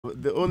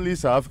The only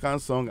South African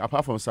song,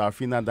 apart from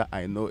Sarafina, that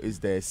I know is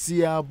the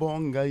Sia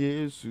Bonga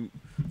Yesu.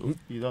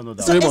 You don't know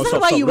that. So is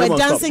that why you were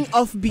dancing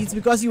off beat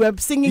because you were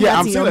singing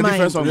that in your mind?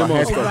 Yeah, I'm singing a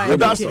different song. Right,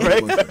 That's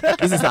right.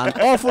 This is an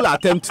awful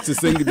attempt to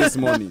sing this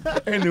morning.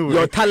 Anyway.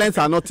 Your talents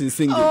are not in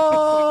singing.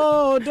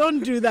 Oh,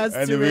 don't do that.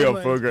 Anyway,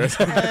 of progress.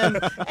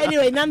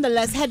 Anyway,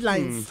 nonetheless,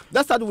 headlines.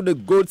 Let's start with the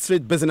Gold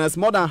Street business.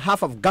 More than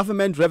half of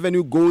government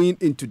revenue going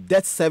into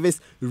debt service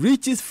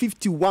reaches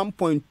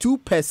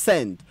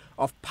 51.2%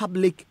 of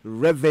public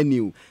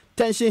revenue.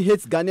 Tension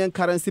hits Ghanaian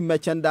currency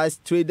merchandise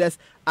traders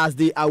as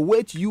they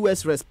await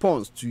U.S.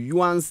 response to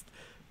yuan's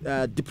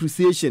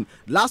depreciation.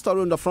 Last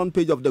story on the front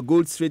page of the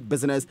Gold Street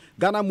business,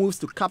 Ghana moves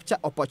to capture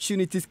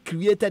opportunities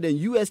created in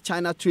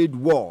U.S.-China trade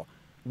war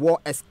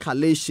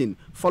escalation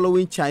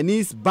following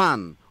Chinese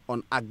ban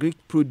on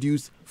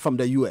agri-produce from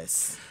the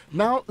U.S.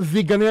 Now,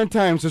 the Ghanaian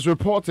Times is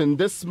reporting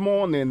this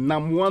morning,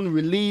 Nam1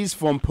 released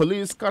from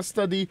police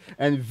custody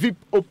and VIP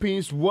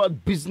opens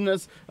World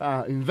Business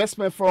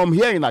Investment Forum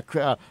here in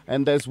Accra.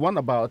 And there's one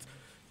about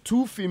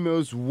 2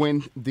 females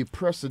win the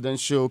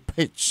presidential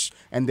pitch.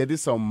 And they did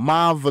some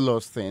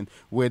marvelous thing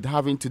with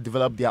having to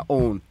develop their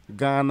own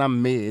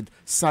Ghana-made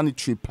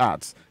sanitary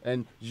pads.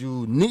 And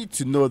you need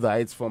to know that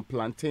it's from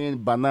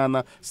plantain,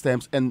 banana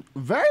stems, and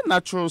very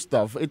natural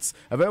stuff. It's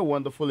a very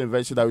wonderful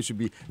invention that we should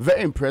be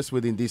very impressed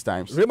with in these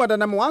times. Remember, the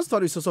number 1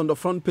 story is also on the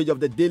front page of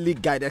the Daily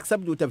Guide,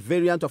 except with a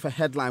variant of a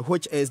headline,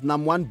 which is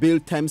number 1 bail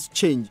terms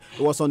change.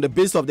 It was on the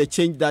basis of the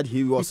change that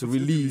he was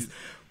released.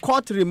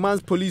 Court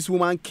remands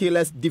policewoman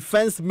killers.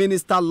 Defense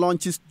minister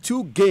launches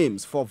 2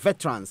 games for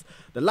veterans.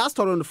 The last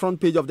story on the front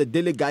page of the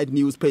Daily Guide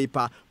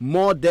newspaper,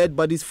 more dead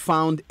bodies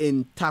found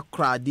in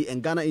Takoradi,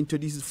 and Ghana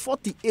introduces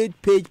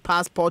 48-page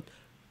passport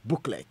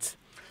booklet.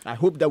 I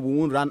hope that we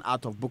won't run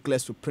out of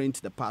booklets to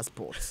print the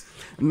passports.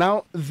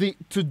 Now,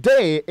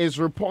 Today is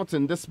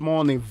reporting this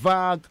morning,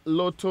 VAG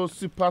Lotto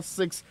Super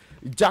 6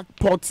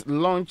 jackpot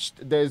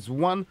launched. There's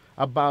one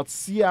about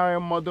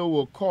CRM model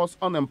will cause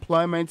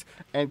unemployment,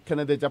 and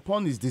Canada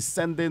Japan is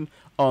descending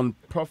on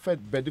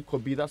Prophet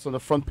Bedukobi. That's on the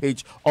front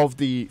page of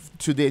the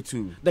Today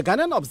too. The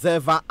Ghanaian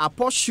Observer,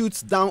 Apo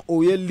shoots down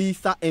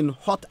Oyelitha in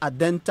hot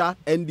Adenta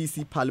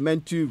NDC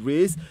parliamentary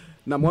race.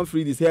 Number 1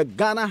 read is here.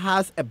 Ghana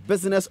has a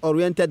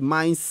business-oriented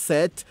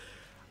mindset.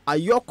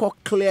 Ayoko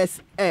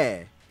clears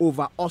air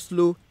over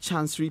Oslo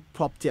Chancery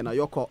property, and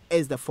Ayoko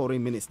is the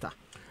foreign minister.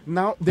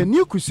 Now, the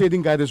New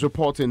Crusading Guide is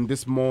reporting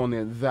this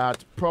morning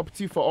that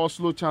property for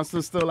Oslo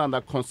Chancellor still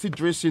under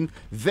consideration.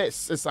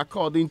 This is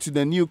according to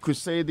the New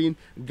Crusading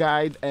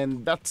Guide,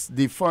 and that's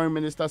the foreign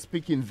minister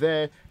speaking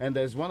there. And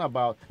there's one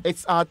about,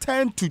 it's our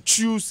turn to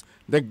choose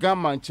the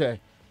government chair.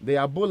 The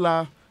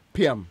Ebola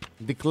PM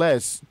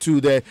declares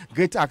to the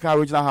Greater Accra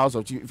Regional House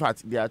of Chiefs. In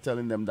fact, they are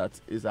telling them that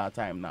it's our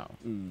time now.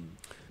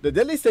 The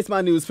Daily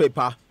Statesman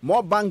newspaper,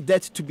 more bank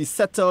debt to be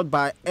settled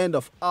by end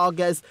of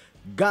August.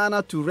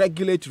 Ghana to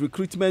regulate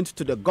recruitment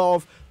to the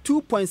Gulf.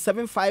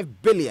 2.75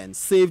 billion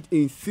saved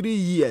in 3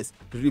 years.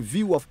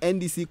 Review of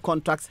NDC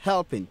contracts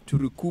helping to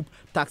recoup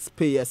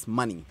taxpayers'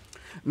 money.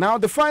 Now,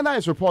 the Finder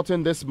is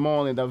reporting this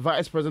morning the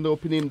Vice President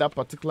opening that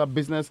particular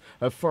business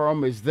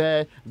forum is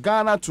there.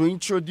 Ghana to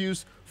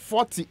introduce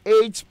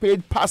 48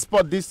 paid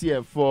passport this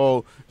year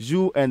for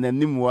you and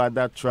Enimwa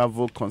that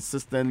travel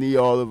consistently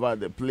all over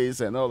the place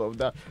and all of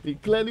that. You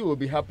clearly will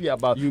be happy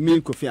about. You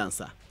mean Kofi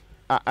Ansah?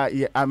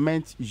 Yeah, I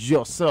meant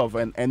yourself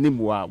and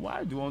Enimwa.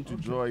 Why do you want to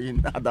draw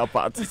in other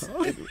parties?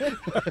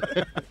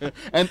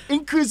 And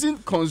increasing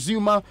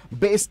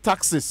consumer-based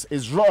taxes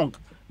is wrong.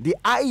 The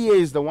IEA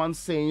is the one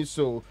saying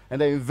so,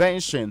 and the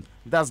invention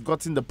that's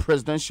gotten the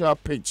presidential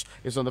pitch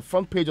is on the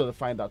front page of the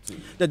Finder too.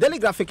 The Daily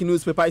Graphic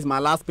newspaper is my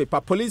last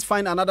paper. Police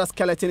find another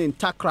skeleton in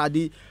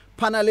Takoradi.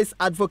 Panelists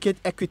advocate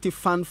equity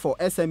fund for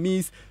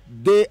SMEs.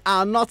 They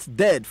are not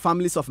dead.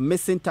 Families of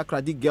missing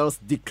Takoradi girls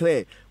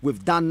declare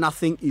we've done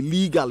nothing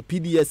illegal.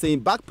 PDS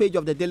saying back page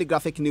of the Daily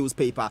Graphic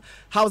newspaper.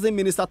 Housing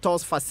Minister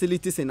tours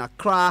facilities in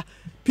Accra.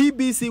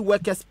 PBC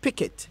workers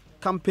picket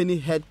company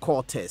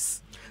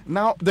headquarters.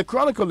 Now, the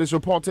Chronicle is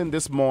reporting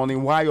this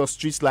morning why your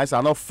street lights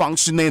are not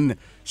functioning.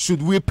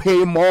 Should we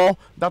pay more?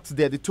 That's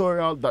the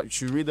editorial that you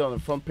should read on the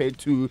front page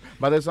too.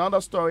 But there's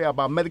another story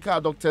about medical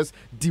doctors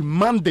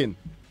demanding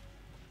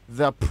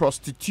that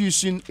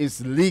prostitution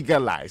is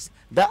legalized.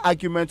 That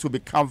argument will be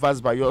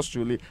canvassed by yours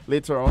truly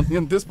later on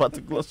in this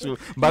particular show.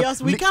 But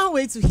yes, we can't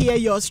wait to hear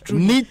yours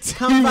truly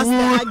canvass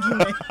the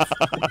argument.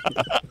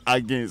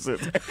 Against it.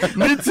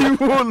 Niti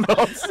will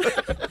lost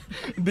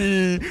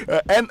the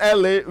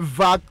NLA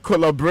VAC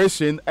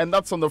collaboration, and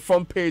that's on the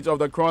front page of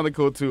the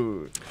Chronicle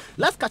too.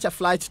 Let's catch a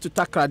flight to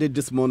Takoradi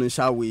this morning,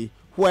 shall we?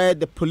 Where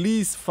the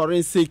police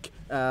forensic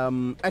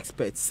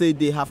experts say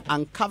they have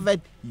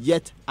uncovered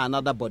yet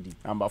another body.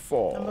 Number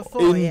 4.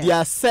 In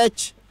their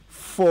search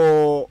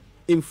for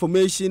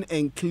information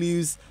and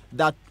clues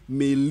that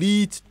may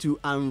lead to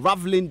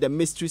unraveling the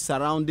mystery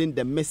surrounding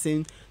the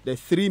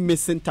 3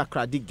 missing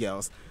Takoradi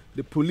girls,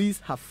 the police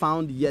have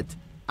found yet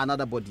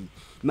another body.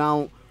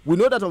 Now, we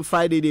know that on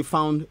Friday they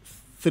found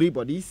 3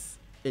 bodies.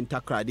 in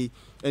Takrady.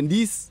 And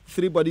these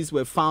 3 bodies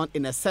were found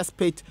in a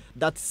cesspit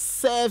that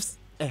serves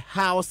a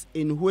house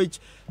in which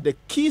the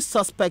key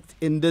suspect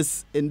in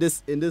this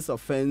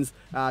offense,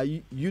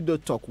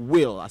 Udotok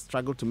Will, I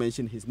struggled to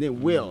mention his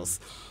name,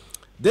 Wills.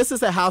 This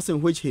is a house in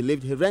which he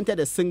lived. He rented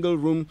a single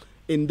room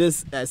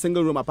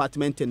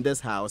apartment in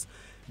this house.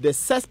 The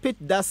cesspit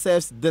that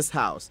serves this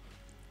house,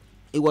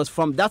 it was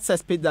from that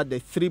cesspit that the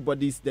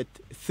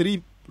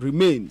 3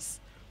 remains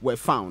were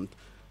found.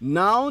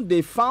 Now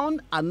they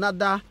found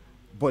another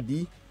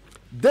body.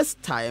 This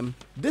time,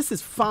 this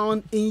is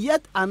found in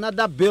yet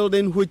another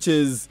building which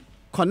is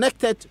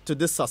connected to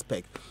this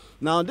suspect.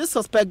 Now, this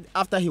suspect,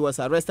 after he was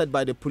arrested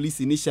by the police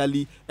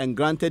initially and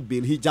granted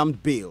bail, he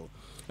jumped bail.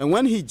 And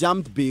when he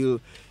jumped bail,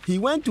 he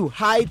went to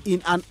hide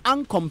in an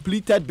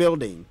uncompleted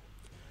building.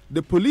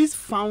 The police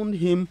found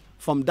him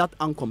from that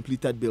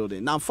uncompleted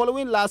building. Now,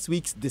 following last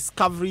week's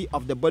discovery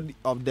of the body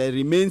of the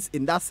remains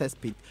in that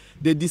cesspit,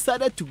 they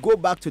decided to go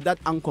back to that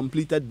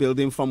uncompleted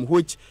building from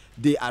which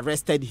they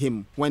arrested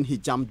him when he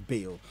jumped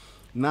bail.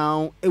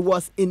 Now, it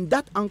was in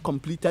that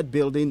uncompleted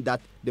building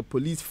that the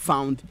police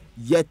found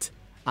yet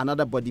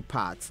another body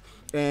part.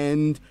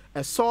 And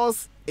a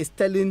source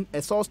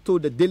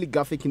told the Daily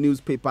Graphic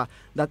newspaper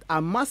that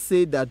I must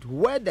say that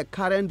where the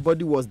current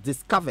body was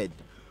discovered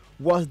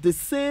was the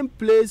same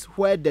place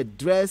where the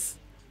dress,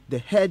 the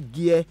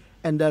headgear,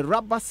 and the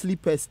rubber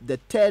slippers the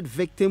 3rd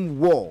victim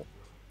wore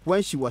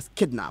when she was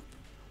kidnapped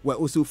were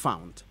also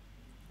found.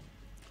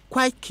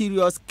 Quite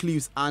curious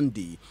clues,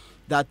 Andy,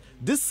 that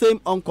this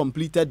same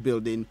uncompleted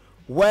building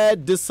where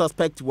this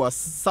suspect was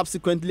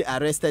subsequently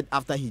arrested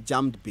after he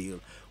jumped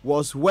bail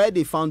was where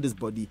they found this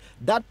body.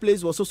 That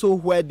place was also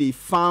where they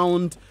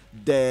found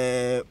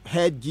the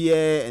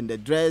headgear and the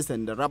dress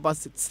and the rubber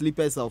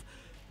slippers of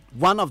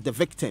one of the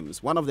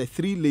victims, one of the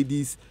 3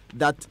 ladies,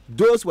 that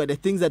those were the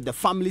things that the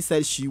family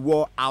said she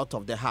wore out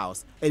of the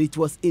house. And it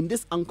was in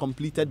this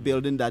uncompleted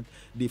building that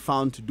they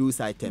found those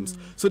items.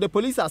 So the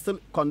police are still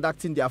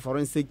conducting their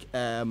forensic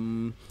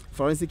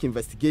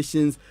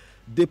investigations.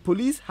 The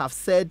police have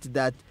said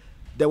that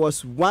there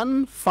was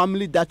one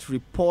family that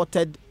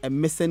reported a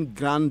missing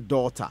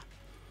granddaughter.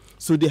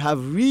 So they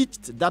have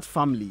reached that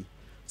family,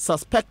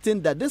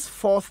 suspecting that this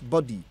 4th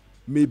body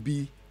may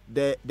be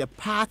the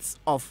parts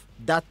of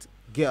that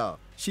girl.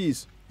 She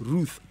is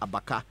Ruth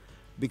Abaka,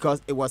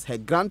 because it was her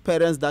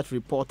grandparents that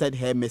reported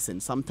her missing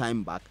some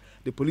time back.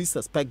 The police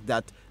suspect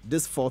that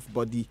this 4th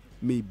body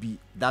may be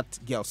that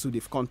girl, so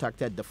they've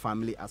contacted the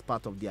family as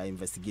part of their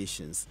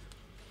investigations.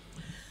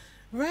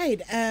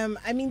 Right.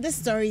 I mean, this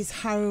story is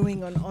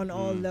harrowing on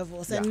all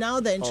levels, and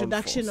now the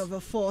introduction of a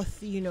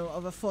fourth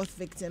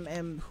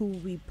victim, who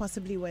we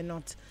possibly were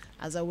not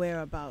as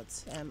aware about.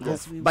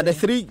 As we but were.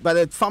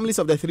 the families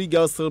of the 3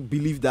 girls still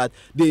believe that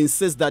they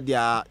insist that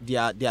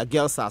their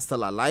girls are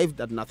still alive,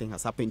 that nothing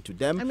has happened to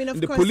them. I mean,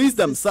 and the police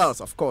themselves,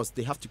 of course,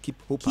 they have to keep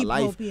hope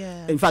alive. Hope,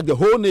 yeah. In fact, the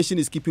whole nation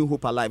is keeping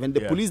hope alive, and the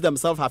police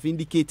themselves have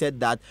indicated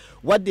that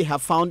what they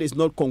have found is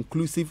not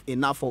conclusive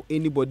enough for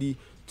anybody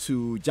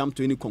to jump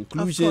to any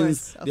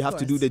conclusions. They have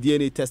to do the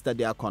DNA test that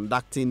they are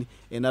conducting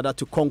in order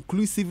to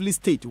conclusively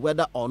state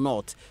whether or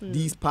not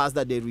these parts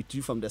that they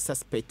retrieve from the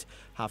cesspit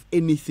have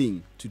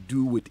anything to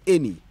do with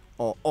any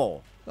or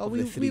all. Well,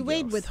 we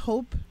wait with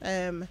hope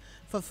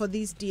for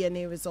these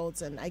DNA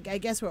results, and I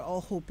guess we're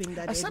all hoping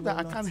that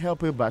I can't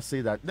help it but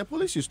say that the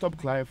police should stop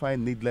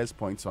clarifying needless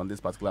points on this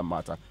particular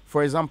matter.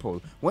 For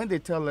example, when they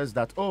tell us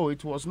that,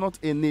 it was not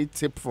any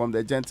tip from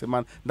the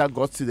gentleman that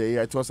got to the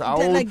area, it was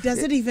our own. Does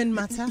it even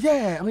matter?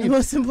 Yeah, I mean, the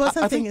most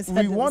important thing is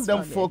we want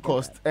them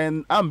focused,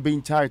 and I'm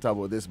being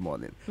charitable this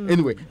morning.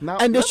 Anyway, now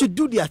and they should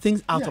do their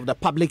things out of the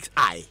public's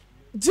eye.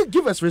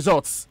 Give us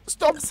results.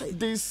 Stop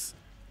this.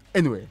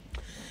 Anyway.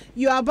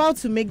 You are about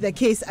to make the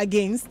case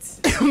against.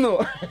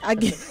 No.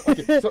 Okay,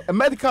 so a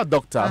medical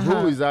doctor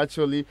who is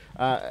actually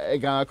a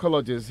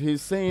gynecologist,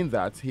 he's saying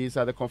that he's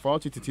at the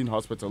Confronti Teaching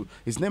Hospital.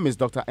 His name is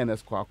Dr.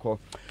 Enes Kwako.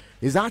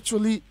 He's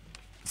actually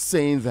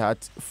saying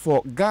that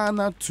for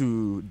Ghana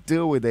to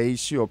deal with the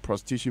issue of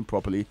prostitution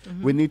properly,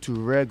 we need to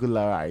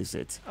regularize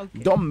it. Okay.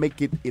 Don't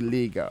make it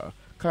illegal.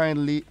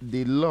 Currently,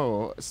 the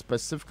law,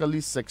 specifically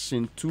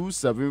Section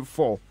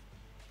 274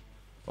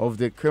 of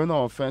the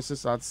Criminal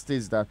Offences Act,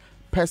 states that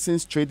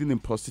persons trading in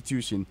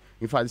prostitution,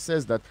 in fact, it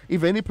says that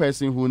if any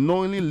person who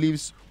knowingly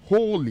lives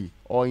wholly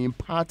or in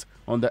part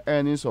on the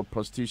earnings of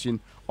prostitution,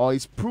 or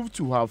is proved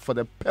to have, for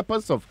the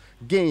purpose of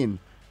gain,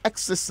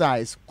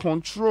 exercise,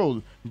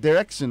 control,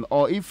 direction,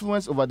 or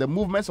influence over the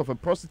movements of a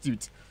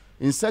prostitute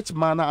in such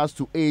manner as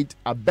to aid,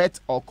 abet,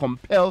 or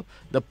compel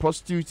the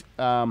prostitute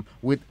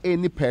with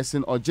any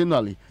person or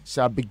generally,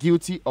 shall be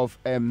guilty of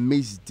a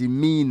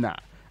misdemeanor.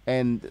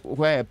 And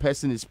where a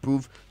person is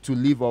proved to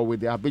live or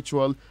with the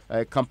habitual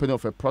company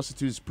of a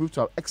prostitute is proved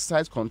to have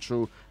exercise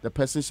control, the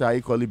person shall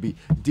equally be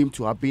deemed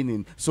to have been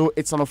in. So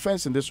it's an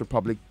offense in this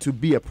republic to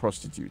be a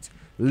prostitute,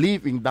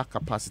 live in that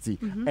capacity,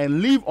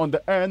 and live on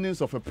the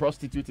earnings of a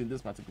prostitute in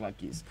this particular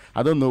case.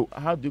 I don't know,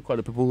 how do you call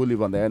the people who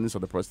live on the earnings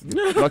of the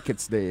prostitute?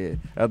 Rockets, the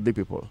elderly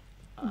people.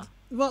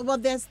 Well,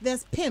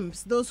 there's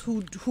pimps, those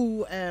who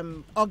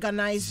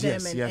organize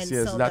them and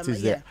sell that them.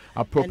 Is the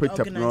appropriate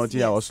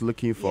terminology I was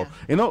looking for.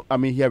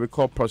 Here we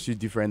call prostitutes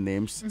different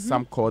names.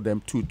 Some call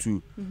them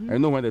tutu. I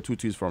know where the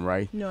tutu is from,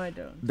 right? No, I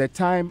don't. The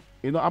time,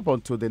 up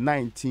until the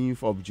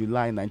 19th of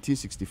July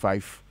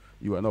 1965,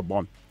 you were not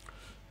born.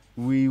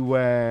 We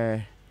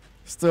were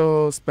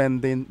still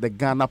spending the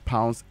Ghana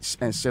pounds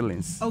and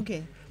shillings.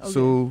 Okay.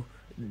 So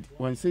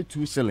when you say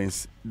 2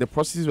 shillings, the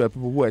prostitutes were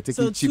people who were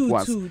taking cheap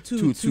ones.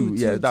 Two.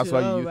 Yeah, that's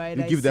why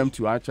you give them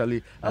to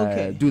actually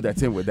do the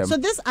thing with them. So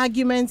this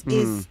argument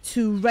is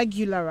to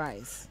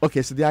regularize.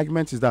 Okay, so the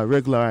argument is that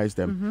regularize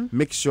them.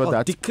 Make sure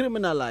that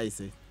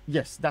decriminalize it.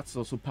 Yes, that's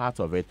also part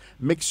of it.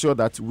 Make sure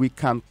that we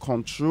can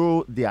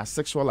control their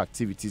sexual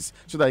activities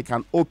so that they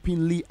can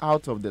openly,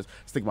 out of the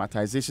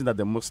stigmatization that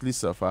they mostly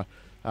suffer,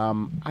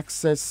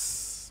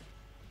 access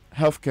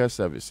healthcare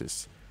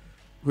services,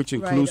 which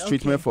includes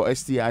treatment for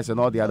STIs and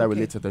all the other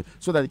related things,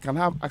 so that they can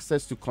have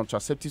access to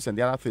contraceptives and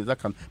the other things that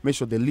can make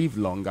sure they live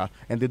longer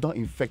and they don't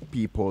infect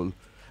people.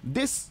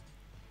 This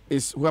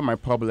is where my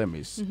problem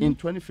is. In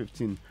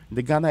 2015,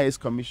 the Ghana AIDS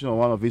Commission, or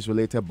one of its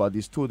related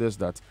bodies, told us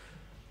that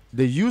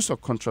the use of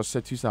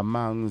contraceptives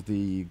among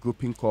the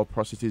grouping called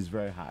prostitutes is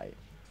very high.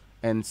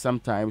 And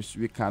sometimes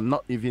we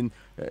cannot even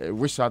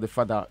wish out the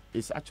fact that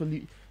it's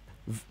actually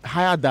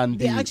higher than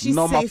the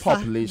normal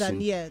population.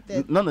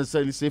 Not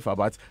necessarily safer,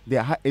 but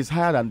it's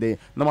higher than the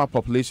normal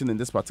population in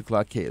this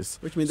particular case.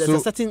 Which means there's a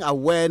certain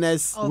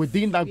awareness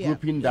within that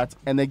grouping that,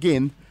 and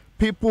again,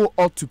 people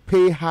ought to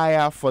pay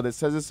higher for the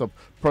services of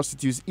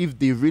prostitutes if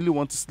they really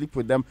want to sleep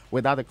with them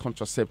without the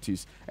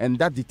contraceptives, and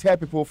that deter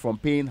people from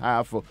paying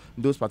higher for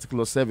those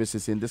particular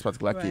services in this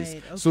particular case.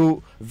 Okay.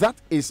 So that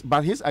is,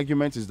 but his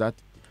argument is that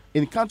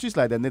in countries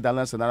like the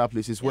Netherlands and other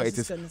places where it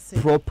is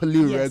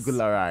properly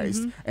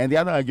regularized. And the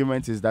other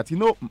argument is that,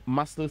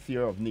 Maslow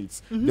theory of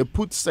needs, they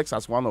put sex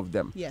as one of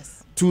them.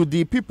 Yes. To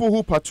the people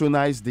who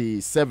patronize the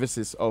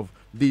services of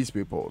these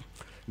people,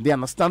 the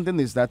understanding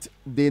is that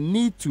they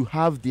need to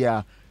have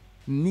their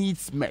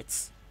needs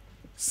met.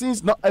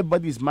 Since not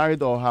everybody is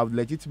married or have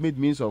legitimate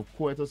means of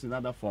coitus in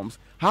other forms,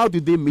 how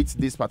do they meet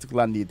this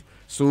particular need?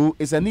 So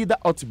it's a need that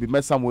ought to be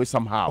met some way,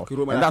 somehow. Okay,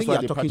 Roman, and that's why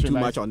you're talking too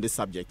much on this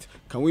subject.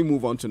 Can we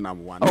move on to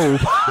number one?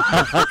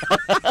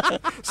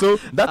 So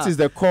that is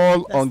the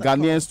call on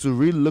Ghanaians to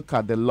really look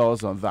at the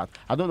laws on that.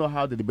 I don't know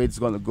how the debate is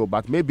going to go,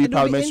 but maybe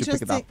Parliament should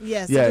pick it up.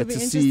 Yes, it'll be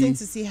interesting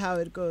to see how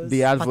it goes.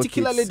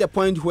 Particularly the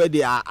point where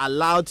they are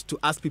allowed to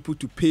ask people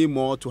to pay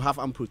more to have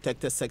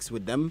unprotected sex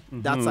with them.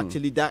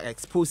 That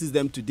exposes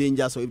them to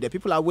danger. So if the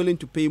people are willing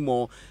to pay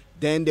more,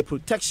 then the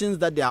protections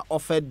that they are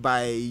offered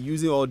by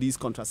using all these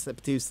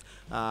contraceptives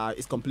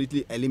is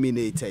completely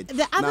eliminated.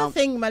 The other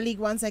thing, Malik,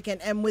 one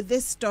second, with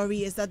this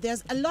story is that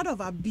there's a lot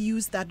of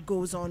abuse that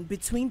goes on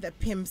between the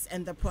pimps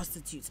and the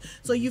prostitutes.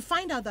 So you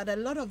find out that a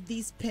lot of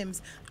these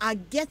pimps are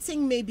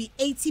getting maybe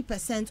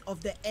 80%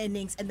 of the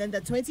earnings, and then the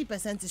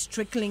 20% is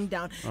trickling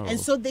down. And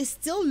so they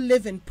still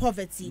live in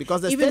poverty.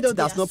 Because the state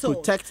does not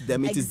protect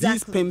them. It is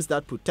these pimps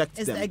that protect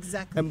them.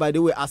 Exactly. And by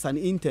the way, as an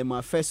intern,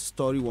 my first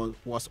story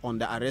was on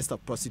the arrest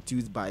of prostitutes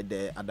by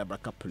the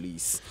Adabraka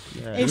police.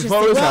 Interesting.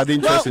 Well,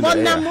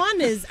 Nam1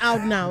 is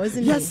out now,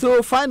 isn't it?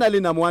 So finally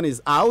Nam1 is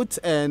out,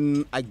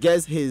 and I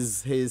guess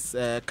his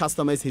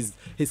customers,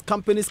 his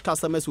company's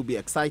customers will be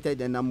excited.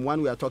 And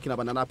Nam1, we are talking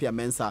about Nanapia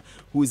Mensah,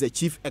 who is the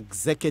chief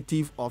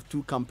executive of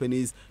 2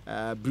 companies,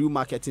 Brew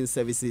Marketing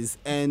Services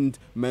and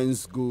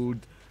Men's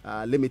Gold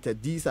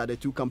Limited. These are the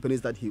 2 companies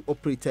that he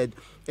operated,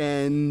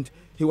 and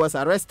he was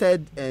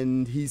arrested,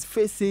 and he's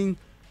facing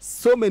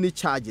so many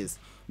charges.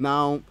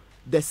 Now,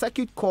 the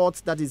circuit court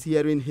that is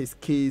hearing his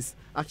case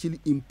actually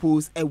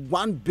imposed a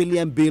 1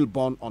 billion bail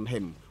bond on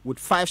him with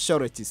 5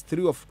 sureties,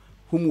 3 of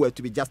whom were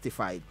to be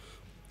justified.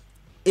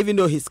 Even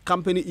though his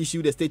company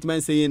issued a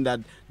statement saying that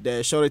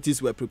the sureties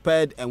were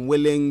prepared and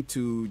willing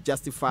to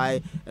justify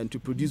and to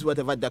produce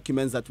whatever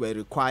documents that were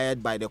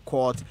required by the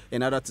court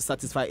in order to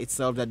satisfy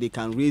itself that they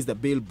can raise the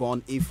bail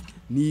bond if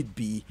need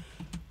be,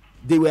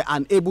 they were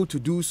unable to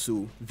do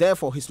so.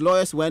 Therefore, his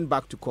lawyers went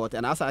back to court,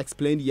 and as I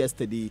explained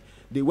yesterday,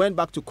 they went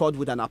back to court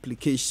with an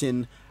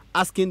application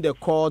asking the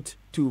court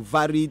to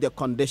vary the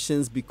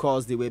conditions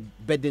because they were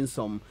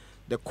burdensome.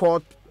 The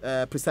court,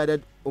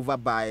 presided over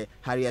by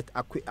Harriet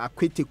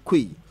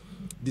Akwitikwe,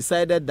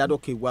 decided that,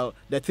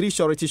 the 3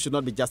 sureties should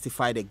not be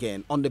justified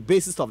again. On the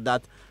basis of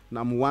that,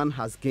 Nam1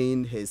 has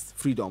gained his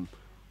freedom,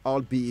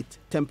 albeit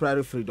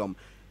temporary freedom.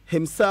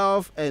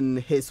 Himself and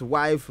his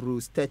wife,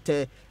 Ruth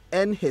Tete,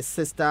 and his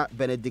sister,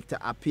 Benedicta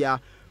Apia,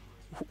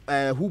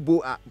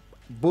 who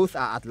both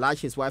are at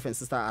large. His wife and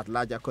sister are at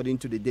large, according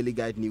to the Daily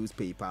Guide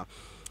newspaper.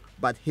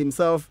 But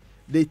himself,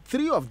 the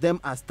 3 of them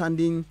are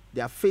standing.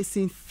 They are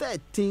facing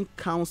 13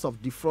 counts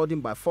of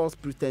defrauding by false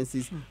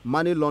pretenses,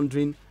 money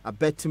laundering,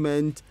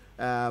 abetment,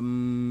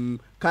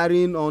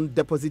 carrying on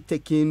deposit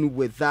taking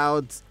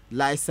without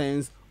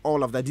license,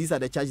 all of that. These are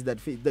the charges that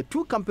face. The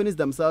 2 companies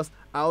themselves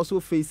are also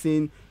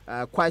facing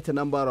quite a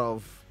number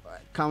of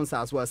counts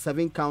as well,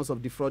 7 counts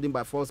of defrauding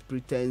by false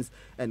pretense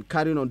and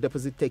carrying on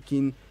deposit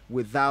taking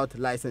without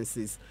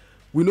licenses.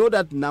 We know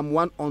that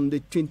Nam1 on the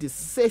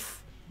 26th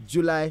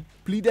July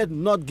pleaded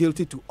not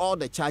guilty to all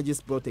the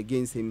charges brought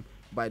against him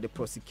by the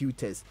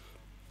prosecutors.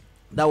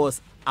 That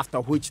was after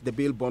which the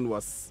bail bond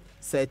was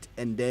set,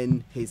 and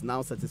then he's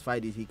now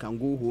satisfied that he can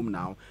go home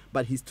now,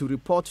 but he's to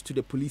report to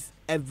the police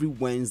every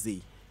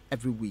Wednesday,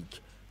 every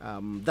week.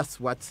 That's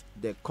what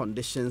the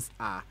conditions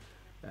are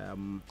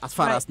as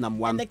far as Nam1 is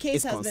concerned. And the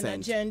case has been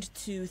adjourned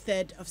to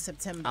 3rd of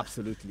September.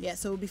 Absolutely. Yeah,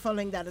 so we'll be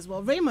following that as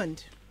well.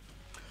 Raymond.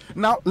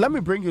 Now, let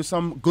me bring you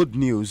some good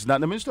news. Now,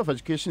 the Ministry of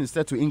Education is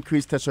set to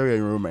increase tertiary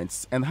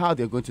enrollments, and how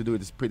they're going to do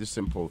it is pretty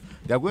simple.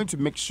 They're going to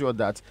make sure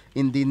that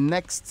in the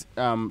next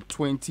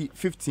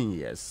 15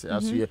 years,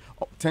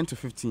 10 to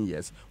 15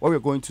 years, what we're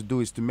going to do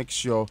is to make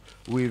sure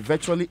we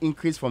virtually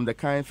increase from the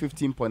current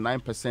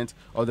 15.9%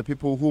 of the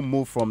people who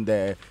move from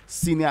the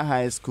senior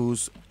high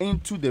schools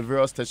into the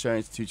various tertiary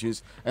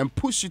institutions and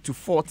push it to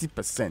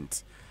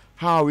 40%.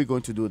 How are we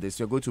going to do this?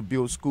 We're going to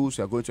build schools.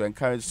 We're going to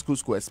encourage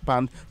schools to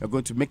expand. We're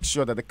going to make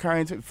sure that the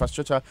current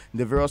infrastructure in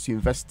the various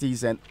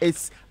universities and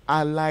its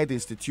allied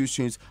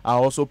institutions are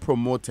also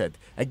promoted.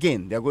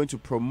 Again, they're going to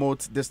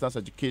promote distance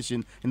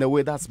education in a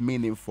way that's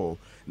meaningful.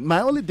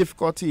 My only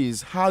difficulty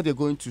is how they're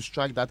going to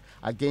strike that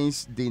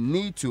against the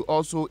need to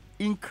also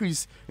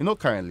increase,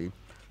 currently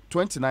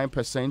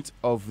 29%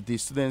 of the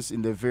students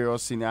in the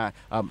various senior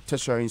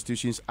tertiary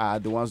institutions are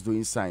the ones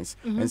doing science,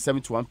 and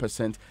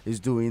 71% is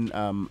doing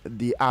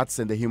the arts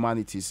and the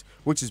humanities,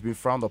 which has been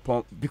frowned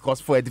upon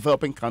because for a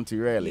developing country,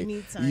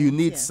 really, you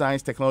need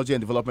science, technology, and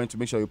development to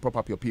make sure you prop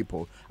up your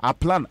people. Our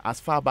plan as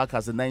far back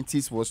as the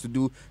 90s was to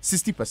do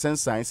 60%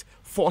 science,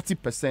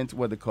 40%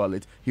 what they call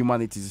it,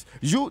 humanities.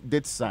 You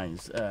did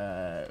science,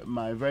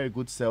 my very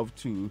good self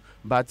too,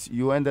 but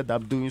you ended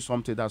up doing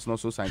something that's not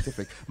so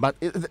scientific. But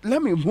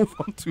let me move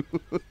on to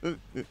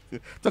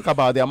talk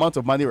about the amount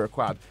of money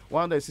required.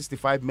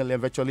 165 million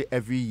virtually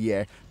every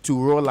year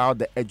to roll out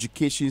the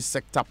education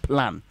sector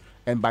plan.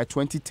 And by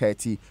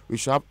 2030, we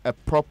should have a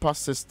proper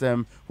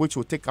system which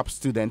will take up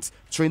students,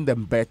 train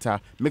them better,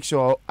 make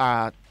sure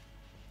our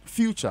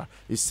future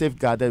is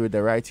safeguarded with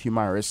the right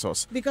human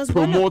resource. Because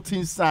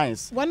promoting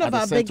science. One of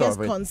our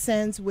biggest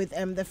concerns with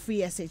the free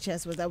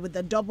SHS was that with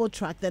the double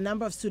track, the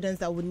number of students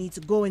that would need to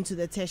go into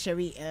the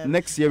tertiary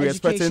next year, we're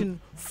expecting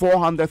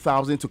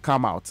 400,000 to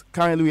come out.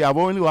 Currently, we have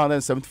only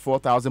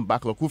 174,000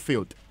 backlog who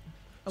failed.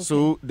 Okay.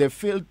 So the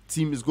failed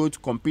team is going to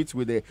compete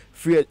with the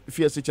free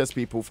SHS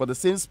people for the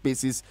same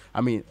spaces.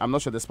 I mean, I'm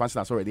not sure the expansion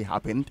has already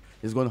happened.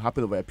 It's going to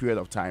happen over a period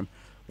of time.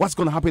 What's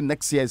going to happen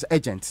next year is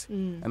urgent,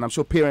 and I'm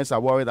sure parents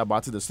are worried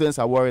about it. The students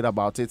are worried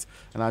about it,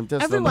 and I'm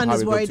just everyone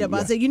is worried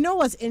about it. You know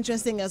what's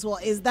interesting as well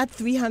is that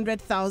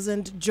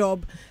 300,000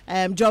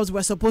 jobs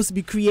we're supposed to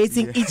be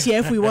creating each year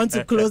if we want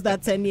to close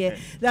that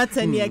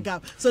 10-year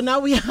gap. So now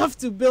we have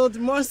to build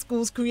more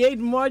schools, create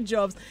more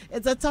jobs.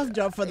 It's a tough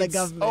job for the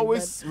government.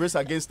 Always race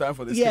against time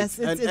for the state.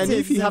 And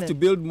if you have to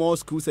build more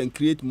schools and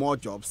create more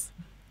jobs,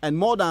 and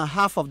more than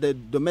half of the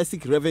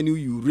domestic revenue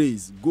you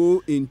raise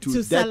go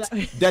into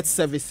debt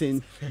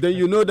servicing, then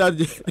you know that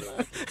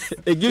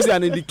it gives you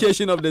an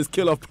indication of the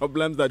scale of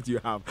problems that you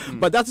have.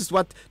 But that is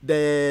what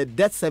the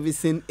debt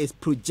servicing is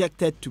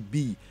projected to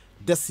be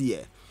this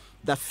year.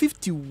 That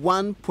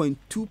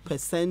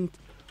 51.2%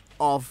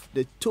 of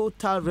the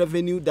total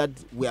revenue that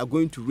we are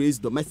going to raise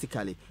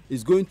domestically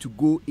is going to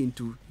go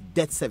into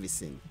debt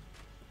servicing.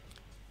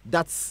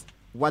 That's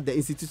what the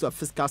Institute of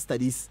Fiscal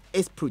Studies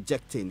is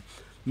projecting.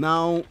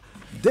 Now,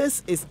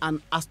 this is an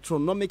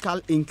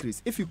astronomical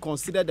increase if you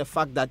consider the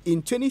fact that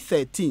in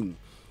 2013,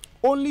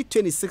 only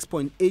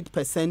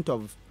 26.8%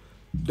 of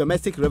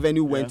domestic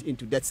revenue went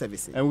into debt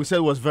servicing. And we said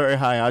it was very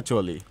high,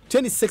 actually.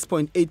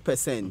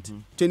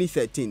 26.8%,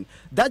 2013.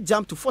 That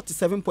jumped to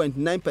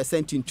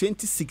 47.9% in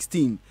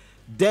 2016,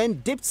 then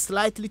dipped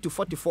slightly to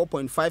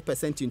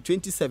 44.5% in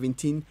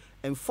 2017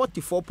 and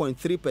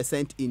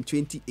 44.3% in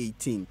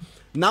 2018.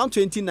 Now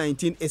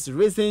 2019 is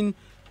rising,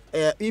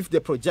 if the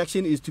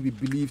projection is to be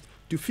believed,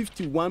 to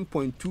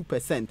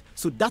 51.2%.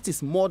 So that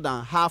is more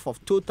than half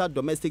of total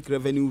domestic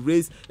revenue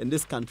raised in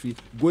this country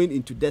going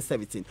into debt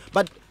servicing.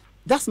 But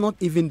that's not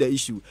even the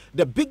issue.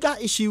 The bigger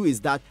issue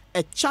is that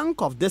a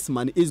chunk of this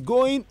money is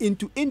going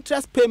into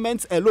interest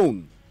payments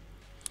alone.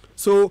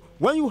 So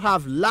when you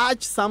have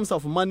large sums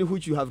of money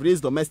which you have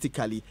raised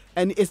domestically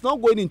and it's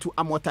not going into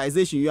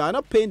amortization, you are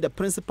not paying the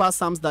principal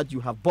sums that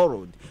you have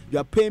borrowed. You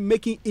are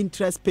making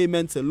interest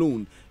payments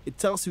alone. It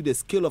tells you the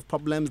scale of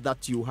problems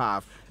that you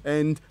have.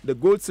 And the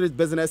Gold Street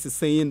Business is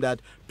saying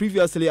that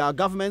previously our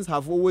governments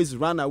have always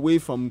run away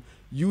from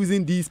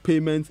using these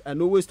payments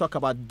and always talk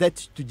about debt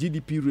to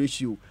GDP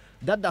ratio.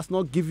 That does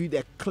not give you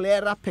the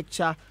clearer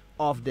picture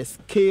of the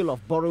scale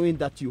of borrowing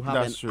that you have.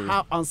 That's and true.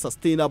 How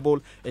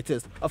unsustainable it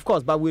is. Of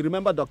course, but we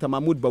remember Dr.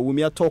 Mahmoud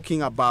Bawumia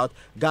talking about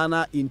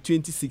Ghana in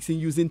 2016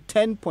 using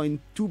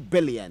 10.2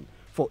 billion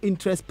for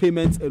interest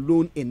payments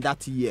alone in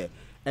that year,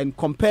 and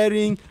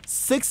comparing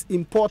 6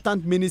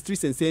 important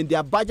ministries and saying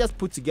their budgets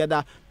put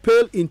together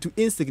pale into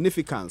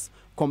insignificance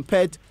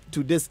compared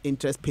to this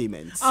interest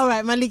payments. All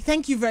right, Malik,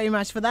 thank you very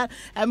much for that.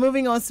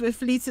 Moving on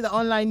swiftly to the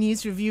online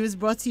news reviews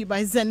brought to you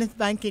by Zenith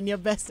Bank in your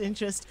best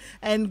interest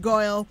and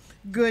Goil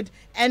Good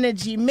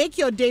Energy. Make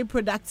your day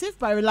productive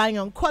by relying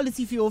on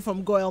quality fuel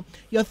from Goil,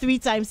 your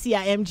 3-time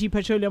CIMG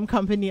Petroleum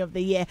Company of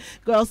the Year.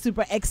 Goil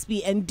Super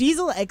XP and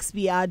Diesel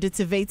XP are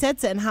additive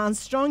to enhance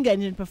strong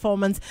engine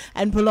performance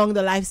and prolong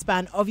the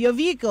lifespan of your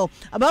vehicle.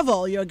 Above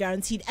all, you're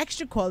guaranteed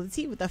extra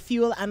quality with a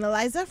fuel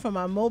analyzer from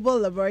our mobile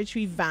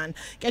laboratory van.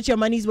 Get your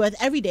money's worth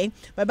every day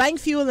by buying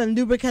fuel and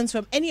lubricants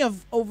from any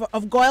of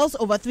Goil's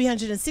over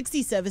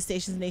 360 service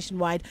stations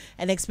nationwide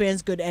and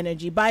experience good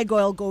energy. Buy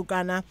Goil, go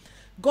Ghana.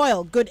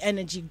 Goil, good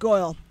energy.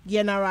 Goil,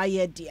 Yenara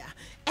Yedia.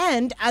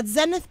 And at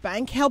Zenith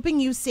Bank, helping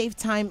you save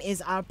time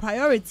is our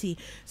priority.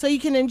 So you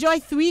can enjoy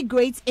 3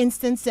 great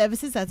instant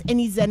services at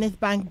any Zenith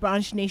Bank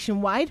branch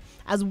nationwide,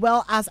 as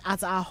well as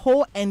at our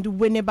Ho and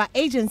Winneba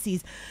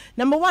agencies.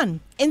 Number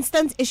 1,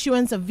 instant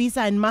issuance of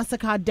Visa and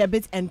MasterCard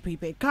debit and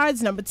prepaid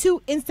cards. Number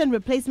 2, instant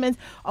replacement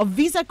of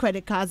Visa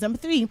credit cards. Number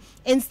 3,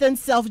 instant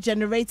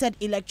self-generated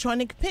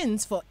electronic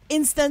pins for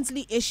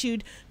instantly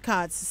issued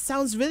cards.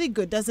 Sounds really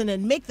good, doesn't it?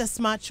 Make the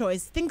smart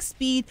choice. Think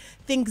speed,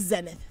 think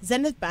Zenith.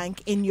 Zenith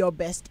Bank in your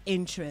best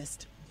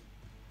interest.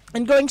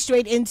 And going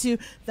straight into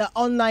the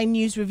online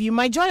news review,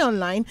 My Joy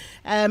Online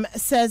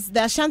says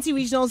the Ashanti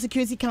Regional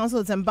Security Council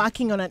is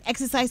embarking on an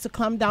exercise to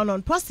clamp down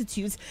on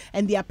prostitutes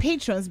and their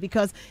patrons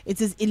because it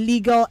is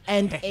illegal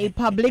and a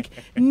public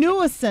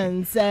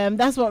nuisance.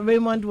 That's what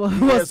Raymond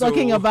was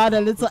talking about a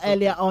little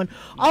earlier on.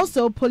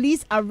 Also,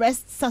 police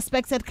arrest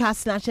suspected car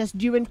snatchers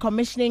during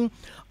commissioning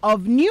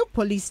of new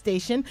police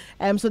station.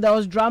 So there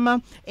was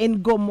drama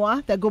in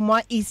Gomoa, the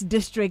Gomoa East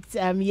District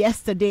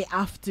yesterday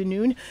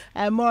afternoon.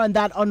 More on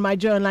that on My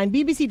Joy Online.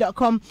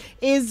 BBC.com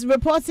is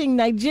reporting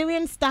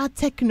Nigerian star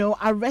Techno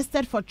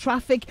arrested for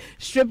traffic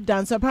strip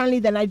dance. So apparently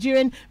the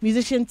Nigerian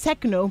musician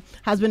Techno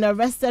has been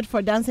arrested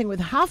for dancing with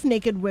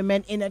half-naked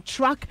women in a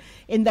truck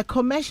in the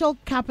commercial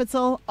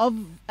capital of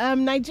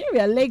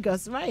Nigeria,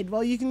 Lagos. Right.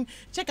 Well, you can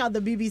check out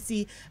the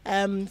BBC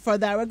for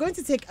that. We're going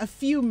to take a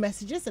few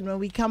messages, and when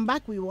we come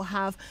back, we will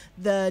have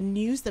the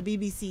news, the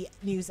BBC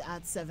news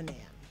at 7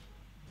 a.m.